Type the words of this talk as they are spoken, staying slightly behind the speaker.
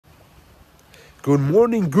Good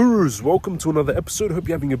morning, gurus. Welcome to another episode. Hope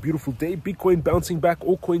you're having a beautiful day. Bitcoin bouncing back,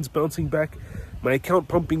 all coins bouncing back. My account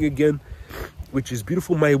pumping again, which is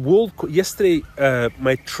beautiful. My yesterday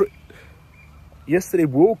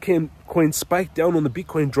Worldcoin spiked down on the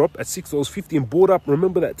Bitcoin drop at $6.50 and bought up.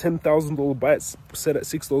 Remember that $10,000 buy set at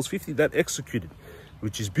 $6.50? That executed,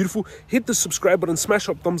 which is beautiful. Hit the subscribe button, smash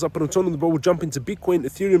up, thumbs up, and turn on the bell. We'll jump into Bitcoin,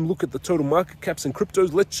 Ethereum, look at the total market caps and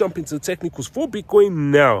cryptos. Let's jump into the technicals for Bitcoin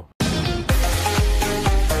now.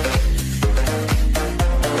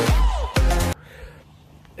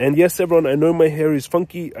 And yes, everyone, I know my hair is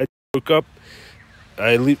funky. I woke up.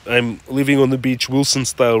 I'm living on the beach, Wilson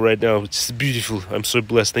style right now, which is beautiful. I'm so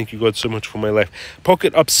blessed. Thank you, God, so much for my life.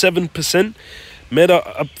 Pocket up 7%. Meta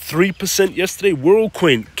up 3% yesterday.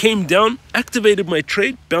 Worldcoin came down, activated my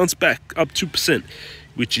trade, bounced back up 2%,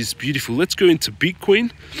 which is beautiful. Let's go into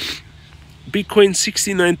Bitcoin. Bitcoin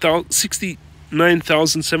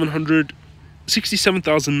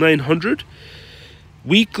 67,900.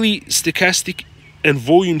 Weekly stochastic and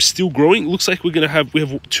volume still growing. Looks like we have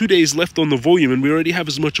 2 days left on the volume, and we already have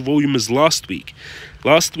as much volume as last week.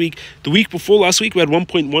 The week before last week, we had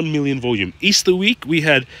 1.1 million volume. Easter week, we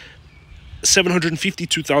had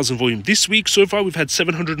 752,000 volume. This week, so far, we've had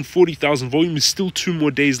 740,000 volume. There's still 2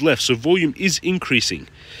 more days left, so volume is increasing.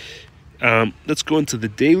 Let's go into the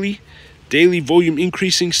daily. Daily volume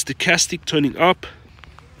increasing, stochastic turning up.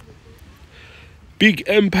 Big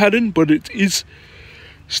M pattern, but it is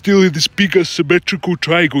still in this bigger symmetrical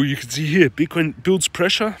triangle. You can see here, Bitcoin builds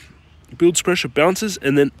pressure, bounces,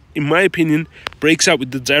 and then, in my opinion, breaks out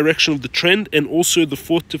with the direction of the trend and also the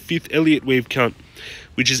 4th to 5th Elliott wave count,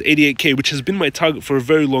 which is 88k, which has been my target for a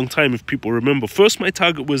very long time, if people remember. First, my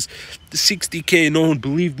target was the 60k, no one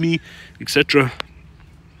believed me, etc.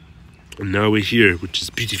 And now we're here, which is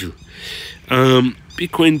beautiful.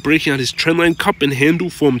 Bitcoin breaking out his trendline. Cup and handle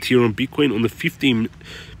formed here on Bitcoin on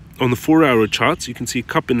the 4-hour charts. You can see a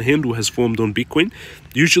cup and handle has formed on Bitcoin.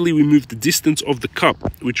 Usually we move the distance of the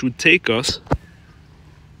cup, which would take us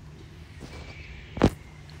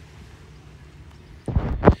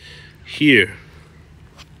here,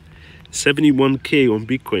 71k on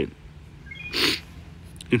Bitcoin.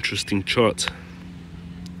 Interesting chart.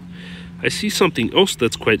 I see something else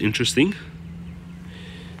that's quite interesting.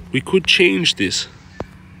 We could change this.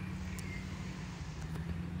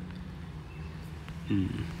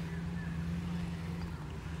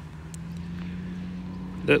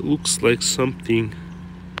 That looks like something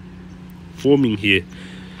forming here.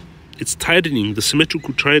 It's tightening. The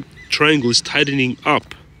symmetrical triangle is tightening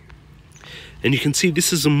up. And you can see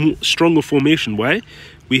this is a stronger formation. Why?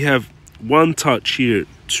 We have 1 touch here,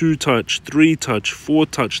 2 touch, 3 touch, 4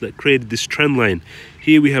 touch that created this trend line.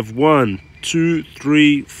 Here we have 1, 2,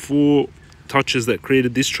 3, 4 touches that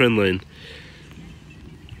created this trend line.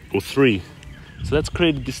 Or 3. So that's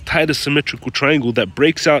created this tighter symmetrical triangle that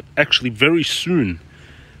breaks out actually very soon.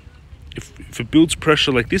 If it builds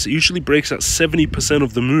pressure like this, it usually breaks out 70%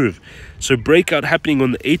 of the move. So breakout happening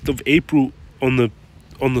on the 8th of April on the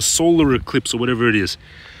solar eclipse or whatever it is.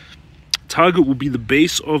 Target will be the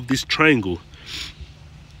base of this triangle,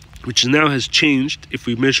 which now has changed if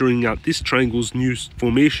we're measuring out this triangle's new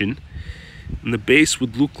formation. And the base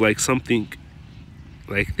would look like something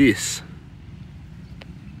like this.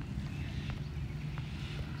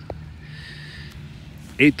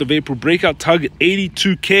 of April breakout, target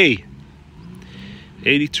 82k.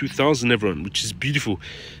 82,000, everyone, which is beautiful.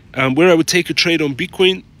 Where I would take a trade on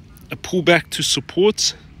Bitcoin, a pullback to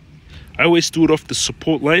supports. I always do it off the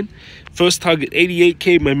support line. First target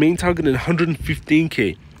 88k, my main target at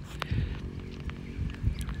 115k.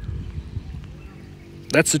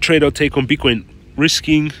 That's the trade I'll take on Bitcoin,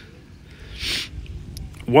 risking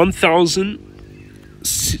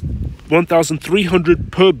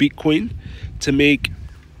 1,300 per Bitcoin to make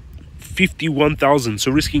 51,000. So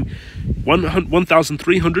risking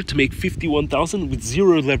 1,300 to make 51,000 with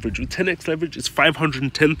 0 leverage. With 10x leverage, it's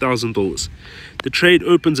 $510,000. The trade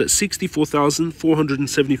opens at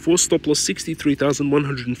 64,474. Stop loss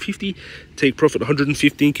 63,150. Take profit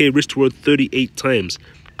 115k. Risk reward 38 times,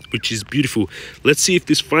 which is beautiful. Let's see if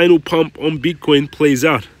this final pump on Bitcoin plays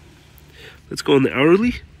out. Let's go on the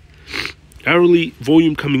hourly. Hourly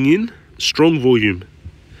volume coming in, strong volume.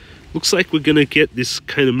 Looks like we're going to get this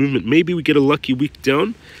kind of movement. Maybe we get a lucky wick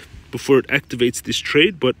down before it activates this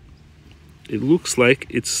trade, but it looks like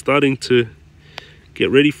it's starting to get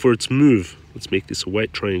ready for its move. Let's make this a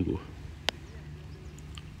white triangle.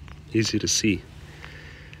 Easy to see.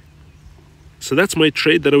 So that's my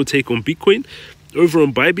trade that I would take on Bitcoin. Over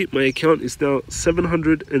on Bybit, my account is now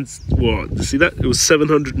 700 and, well, see that? It was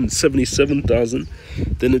 777,000.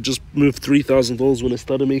 Then it just moved $3,000 when I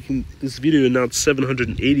started making this video, and now it's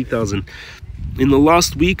 780,000. In the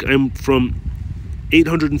last week, I'm from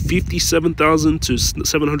 857,000 to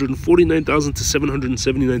 749,000 to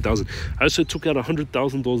 779,000. I also took out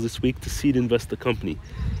 $100,000 this week to seed invest the company.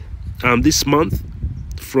 This month,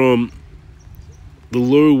 from the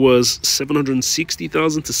low was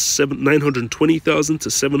 760,000 to 920,000 to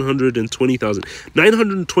 720,000.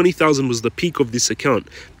 920,000 was the peak of this account.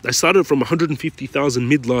 I started from 150,000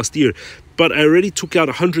 mid last year, but I already took out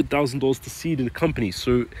 $100,000 to seed in the company,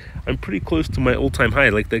 so I'm pretty close to my all-time high.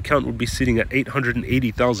 Like, the account would be sitting at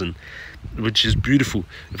 880,000, which is beautiful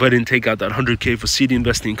if I didn't take out that 100K for seed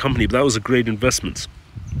investing in company. But that was a great investment.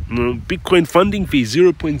 Bitcoin funding fee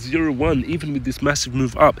 0.01. Even with this massive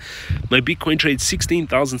move up, my Bitcoin trades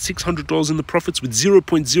 $16,600 in the profits with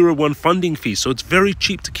 0.01 funding fee. So it's very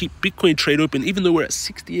cheap to keep Bitcoin trade open, even though we're at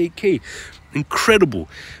 68K. Incredible.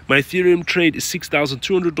 My Ethereum trade is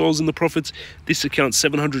 $6,200 in the profits. This account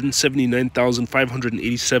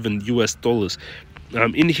 $779,587 US.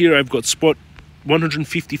 In here I've got spot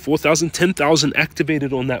 154,000, 10,000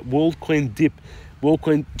 activated on that Worldcoin dip.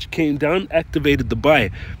 Worldcoin came down, activated the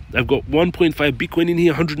buy. I've got 1.5 Bitcoin in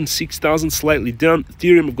here, 106,000, slightly down.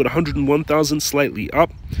 Ethereum, I've got 101,000, slightly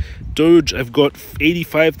up. Doge, I've got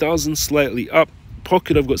 85,000, slightly up.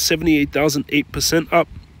 Pocket, I've got 78,000, 8% up.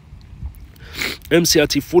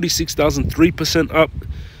 MCRT, 46,000, 3% up.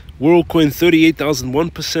 Worldcoin, 38,000,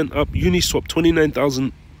 1% up. Uniswap,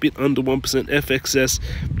 29,000, bit under 1%. FXS,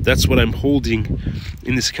 that's what I'm holding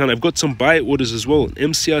in this account. I've got some buy orders as well.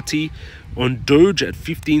 MCRT on Doge at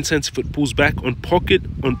 15 cents if it pulls back. On Pocket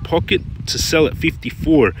to sell at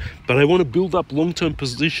 54. But I want to build up long-term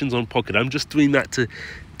positions on Pocket. I'm just doing that to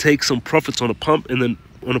take some profits on a pump and then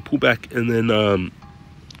on a pullback, and then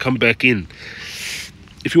come back in.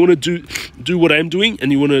 If you want to do what I'm doing and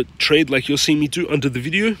you want to trade like you're seeing me do under the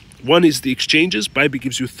video, one is the exchanges. Bybit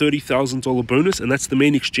gives you a $30,000 bonus, and that's the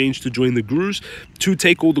main exchange to join the gurus. Two,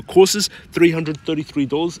 take all the courses,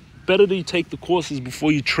 $333. Better that you take the courses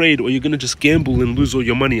before you trade, or you're going to just gamble and lose all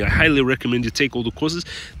your money. I highly recommend you take all the courses,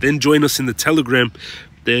 then join us in the Telegram.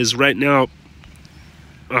 There's right now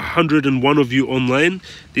 101 of you online.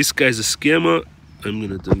 This guy's a scammer. I'm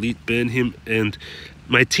going to ban him, and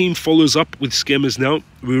my team follows up with scammers now.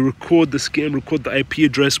 We record the scam, record the IP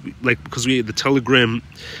address, because we have the Telegram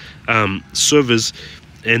servers,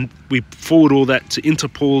 and we forward all that to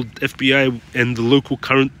Interpol, FBI, and the local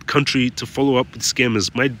country to follow up with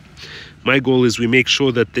scammers. My goal is we make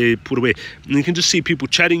sure that they put away. And you can just see people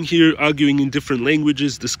chatting here, arguing in different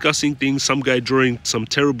languages, discussing things. Some guy drawing some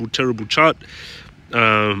terrible chart,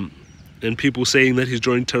 and people saying that he's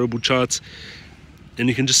drawing terrible charts. And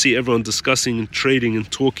you can just see everyone discussing and trading and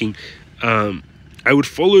talking. I would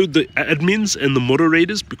follow the admins and the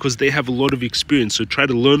moderators because they have a lot of experience, so try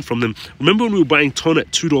to learn from them. Remember when we were buying TON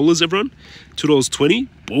at $2, everyone? $2.20?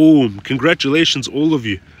 Boom! Congratulations, all of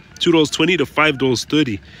you. $2.20 to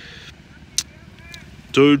 $5.30.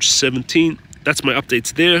 Doge 17. That's my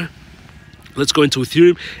updates there. Let's go into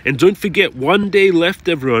Ethereum. And don't forget, 1 day left,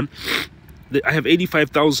 everyone. I have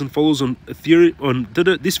 85,000 followers on Ethereum.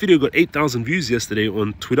 This video got 8,000 views yesterday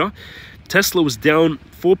on Twitter. Tesla was down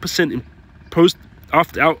 4% in post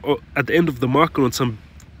at the end of the market on some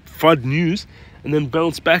FUD news, and then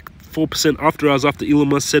bounced back 4% after hours after Elon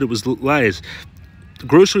Musk said it was lies. The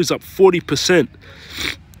groceries up 40%.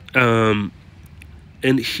 And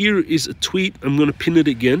here is a tweet. I'm going to pin it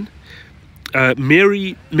again.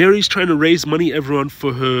 Mary's trying to raise money, everyone,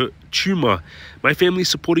 for her tumor. My family's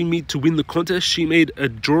supporting me to win the contest. She made a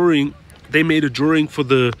drawing. They made a drawing for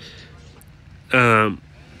the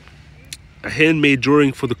a handmade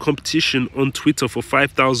drawing for the competition on Twitter for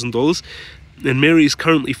 $5,000, and Mary is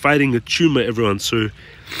currently fighting a tumor, everyone. So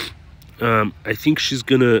I think she's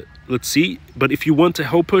gonna, let's see. But if you want to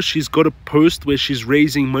help her, she's got a post where she's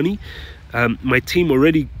raising money. My team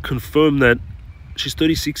already confirmed that she's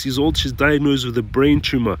 36 years old. She's diagnosed with a brain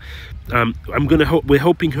tumor. We're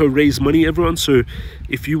helping her raise money, everyone. So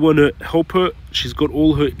if you want to help her, she's got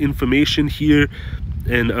all her information here,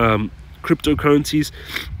 and cryptocurrencies,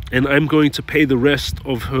 and I'm going to pay the rest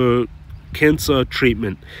of her cancer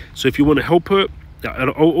treatment. So if you want to help her, I'll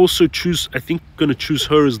also choose, I think going to choose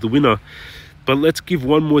her as the winner. But let's give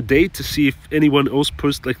one more day to see if anyone else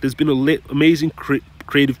posts. Like, there's been amazing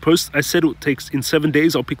creative posts. I said it takes in 7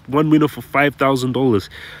 days. I'll pick one winner for $5,000.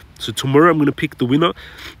 So tomorrow I'm going to pick the winner.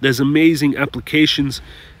 There's amazing applications.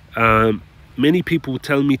 Many people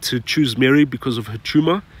tell me to choose Mary because of her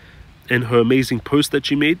tumor and her amazing post that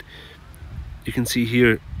she made. You can see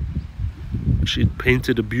here She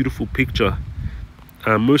painted a beautiful picture.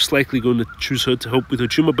 I'm most likely going to choose her to help with her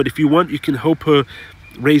tumor, but if you want, you can help her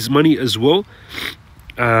raise money as well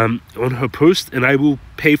on her post, and I will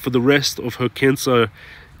pay for the rest of her cancer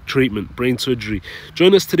treatment, brain surgery.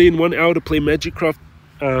 Join us today in 1 hour to play Magicraft.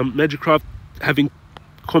 Magicraft having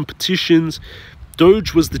competitions.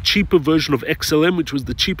 Doge was the cheaper version of XLM, which was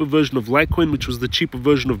the cheaper version of Litecoin, which was the cheaper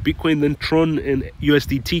version of Bitcoin. Then Tron and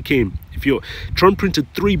USDT came. Tron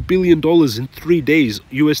printed $3 billion in 3 days.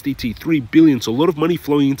 USDT, $3 billion. So a lot of money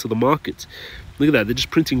flowing into the market. Look at that. They're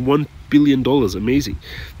just printing $1 billion. Amazing.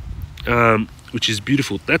 Which is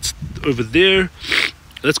beautiful. That's over there.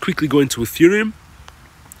 Let's quickly go into Ethereum.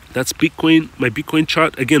 That's Bitcoin. My Bitcoin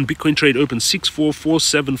chart. Again, Bitcoin trade open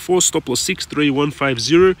 64474. Stop loss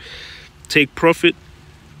 63150. Take profit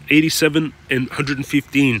 87 and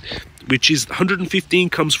 115, which is 115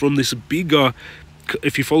 comes from this bigger,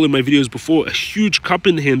 if you followed my videos before, a huge cup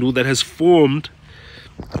and handle that has formed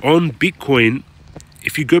on Bitcoin.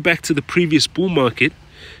 If you go back to the previous bull market,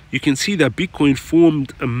 you can see that Bitcoin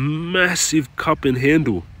formed a massive cup and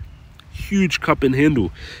handle, huge cup and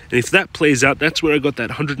handle. And if that plays out, that's where I got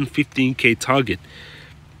that 115k target.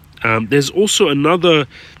 There's also another,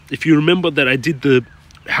 if you remember that I did the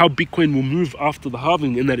how Bitcoin will move after the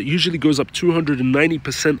halving, and that it usually goes up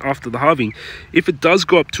 290% after the halving. If it does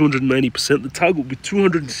go up 290%, the target will be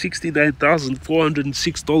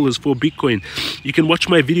 $269,406 for Bitcoin. You can watch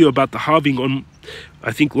my video about the halving on,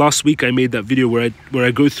 I think last week I made that video where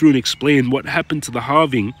I go through and explain what happened to the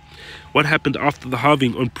halving, what happened after the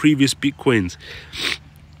halving on previous Bitcoins.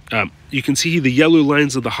 You can see the yellow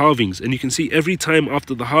lines of the halvings, and you can see every time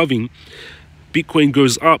after the halving, Bitcoin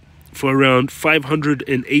goes up for around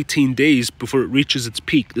 518 days before it reaches its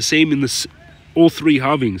peak. The same in all 3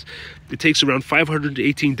 halvings. It takes around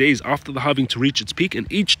 518 days after the halving to reach its peak, and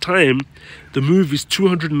each time the move is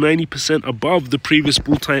 290% above the previous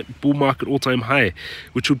bull market all-time high,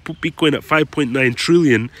 which would put Bitcoin at 5.9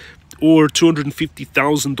 trillion or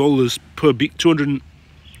 $250,000 per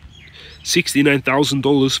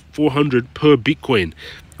 $69,400 per Bitcoin,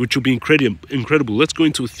 which will be incredible. Let's go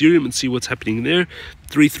into Ethereum and see what's happening there.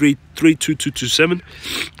 333227.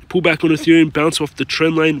 Pull back on Ethereum, bounce off the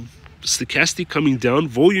trend line. Stochastic coming down,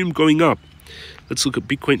 volume going up. Let's look at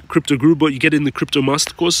Bitcoin. Crypto Gurubot, you get in the Crypto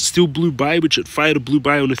Master course. Still blue buy, which it fired a blue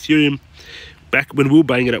buy on Ethereum back when we were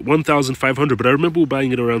buying it at 1,500. But I remember we were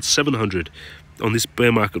buying it around 700 on this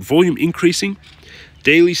bear market. Volume increasing.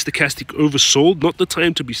 Daily stochastic oversold. Not the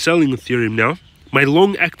time to be selling Ethereum now. My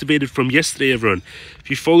long activated from yesterday, everyone. If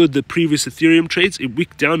you followed the previous Ethereum trades, it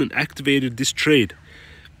wicked down and activated this trade,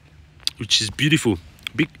 which is beautiful.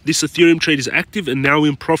 This Ethereum trade is active and now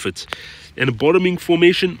in profit. And a bottoming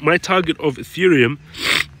formation, my target of Ethereum,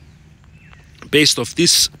 based off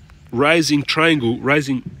this rising triangle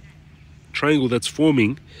that's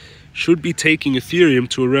forming, should be taking Ethereum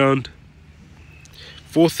to around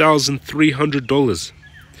 $4,300.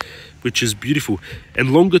 Which is beautiful.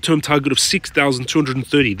 And longer term target of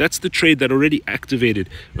 6,230. That's the trade that already activated.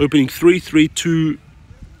 Opening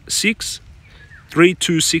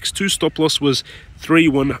 3262. Stop loss was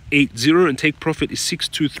 3180, and take profit is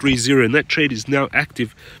 6230. And that trade is now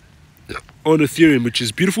active on Ethereum, which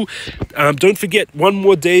is beautiful. Don't forget, one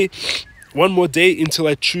more day until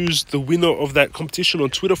I choose the winner of that competition on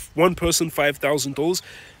Twitter. One person, $5,000.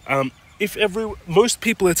 Most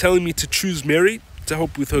people are telling me to choose Mary to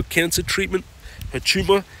help with her cancer treatment, her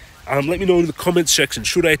tumor. Let me know in the comments section,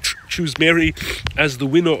 should I choose Mary as the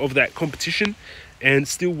winner of that competition? And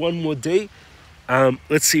still one more day.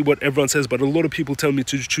 Let's see what everyone says, but a lot of people tell me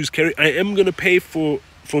to choose Carrie. I am going to pay for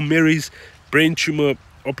Mary's brain tumor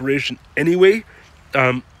operation anyway.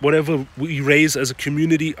 Whatever we raise as a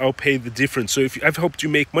community, I'll pay the difference. So if I've helped you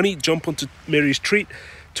make money, jump onto Mary's tweet,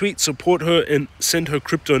 support her and send her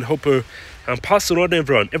crypto and help her. Pass it on,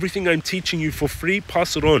 everyone. Everything I'm teaching you for free,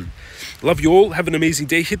 pass it on. Love you all. Have an amazing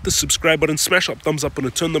day. Hit the subscribe button, smash up thumbs up,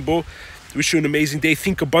 and turn the bell. Wish you an amazing day.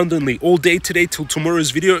 Think abundantly all day today till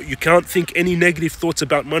tomorrow's video. You can't think any negative thoughts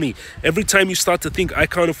about money. Every time you start to think, I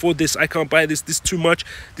can't afford this, I can't buy this, this too much,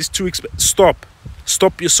 this too expensive,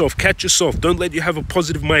 stop yourself, catch yourself. Don't let you have a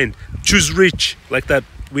positive mind. Choose rich, like that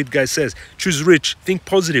weird guy says. Choose rich. Think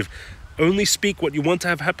positive. Only speak what you want to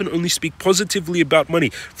have happen. Only speak positively about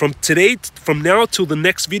money. From now till the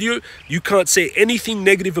next video, you can't say anything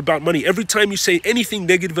negative about money. Every time you say anything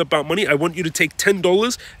negative about money, I want you to take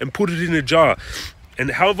 $10 and put it in a jar.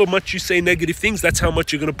 And however much you say negative things, that's how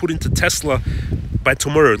much you're going to put into Tesla by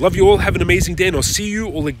tomorrow. Love you all. Have an amazing day, and I'll see you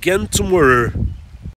all again tomorrow.